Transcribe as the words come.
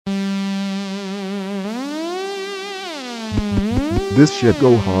This shit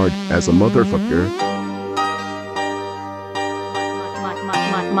go hard as a motherfucker.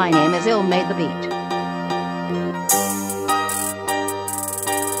 My name is Ill Made the Beat.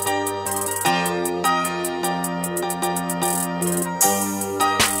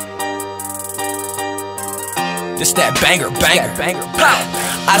 This that banger.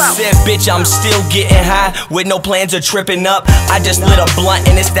 I said, bitch, I'm still getting high with no plans of tripping up. I just lit a blunt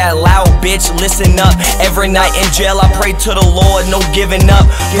and it's that loud, bitch, listen up. Every night in jail I pray to the Lord, no giving up.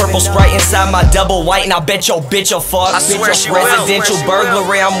 Purple Sprite inside my double white and I bet your bitch will fuck. I swear she residential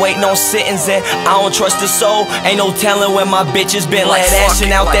burglary, I'm waiting on sentencing. I don't trust the soul, ain't no telling when my bitch has been like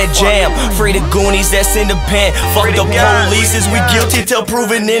ashing out that jam. Free the Goonies that's in the pen. Fuck the police, is we guilty till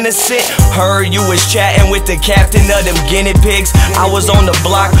proven innocent. Heard you was chatting with the captain of them guinea pigs. I was on the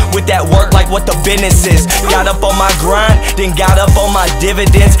block with that work like what the business is. Got up on my grind, then got up on my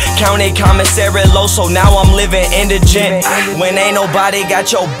dividends. County commissary low, so now I'm living indigent. When ain't nobody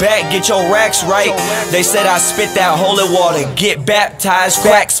got your back, get your racks right. They said I spit that holy water, get baptized.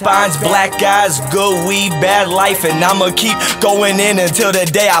 Crack spines, black eyes, good weed, bad life. And I'ma keep going in until the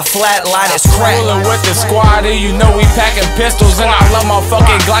day I flatline. It's crack. Rollin' with the squad, and you know we packing pistols. And I love my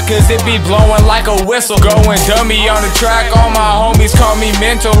fucking Glock cause it be blowing like a whistle. Going dummy on the track, all my homies call me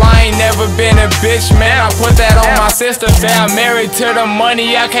mental. I ain't never been a bitch, man, I put that on my sister. Say I'm married to the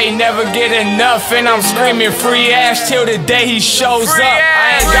money, I can't never get enough. And I'm screaming free ass till the day he shows up.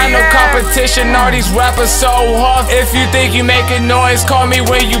 I ain't got no competition, all these rappers so huff. If you think you making noise, call me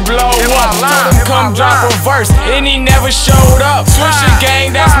when you blow up. Told him come drop a verse, and he never showed up. Swisher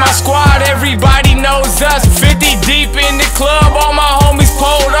gang, that's my squad, everybody knows us. 50 deep in the club, all my homies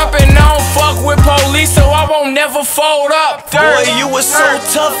pulled up. And I don't fuck with police, so I won't never fold up. Boy, you was so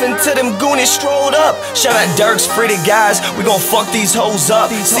tough until them Goonies strolled up. Shout out Dirks, free the guys, we gon' fuck these hoes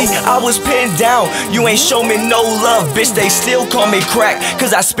up. See, I was pinned down, you ain't show me no love. Bitch, they still call me crack,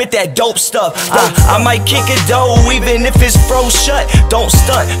 cause I spit that dope stuff. I might kick a dough even if it's froze shut. Don't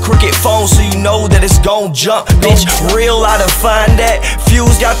stunt, cricket phone so you know that it's gon' jump. Bitch, real, I define that.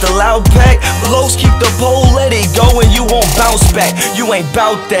 Fuse got the loud pack. Blows keep the pole, let it go and you won't bounce back. You ain't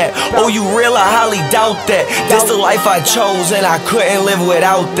bout that, oh you real, I highly doubt that. This the life I chose and I couldn't live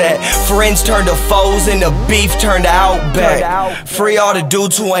without that. Friends turned to foes and the beef turned to Outback. Free all the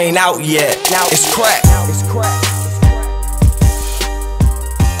dudes who ain't out yet. It's crack.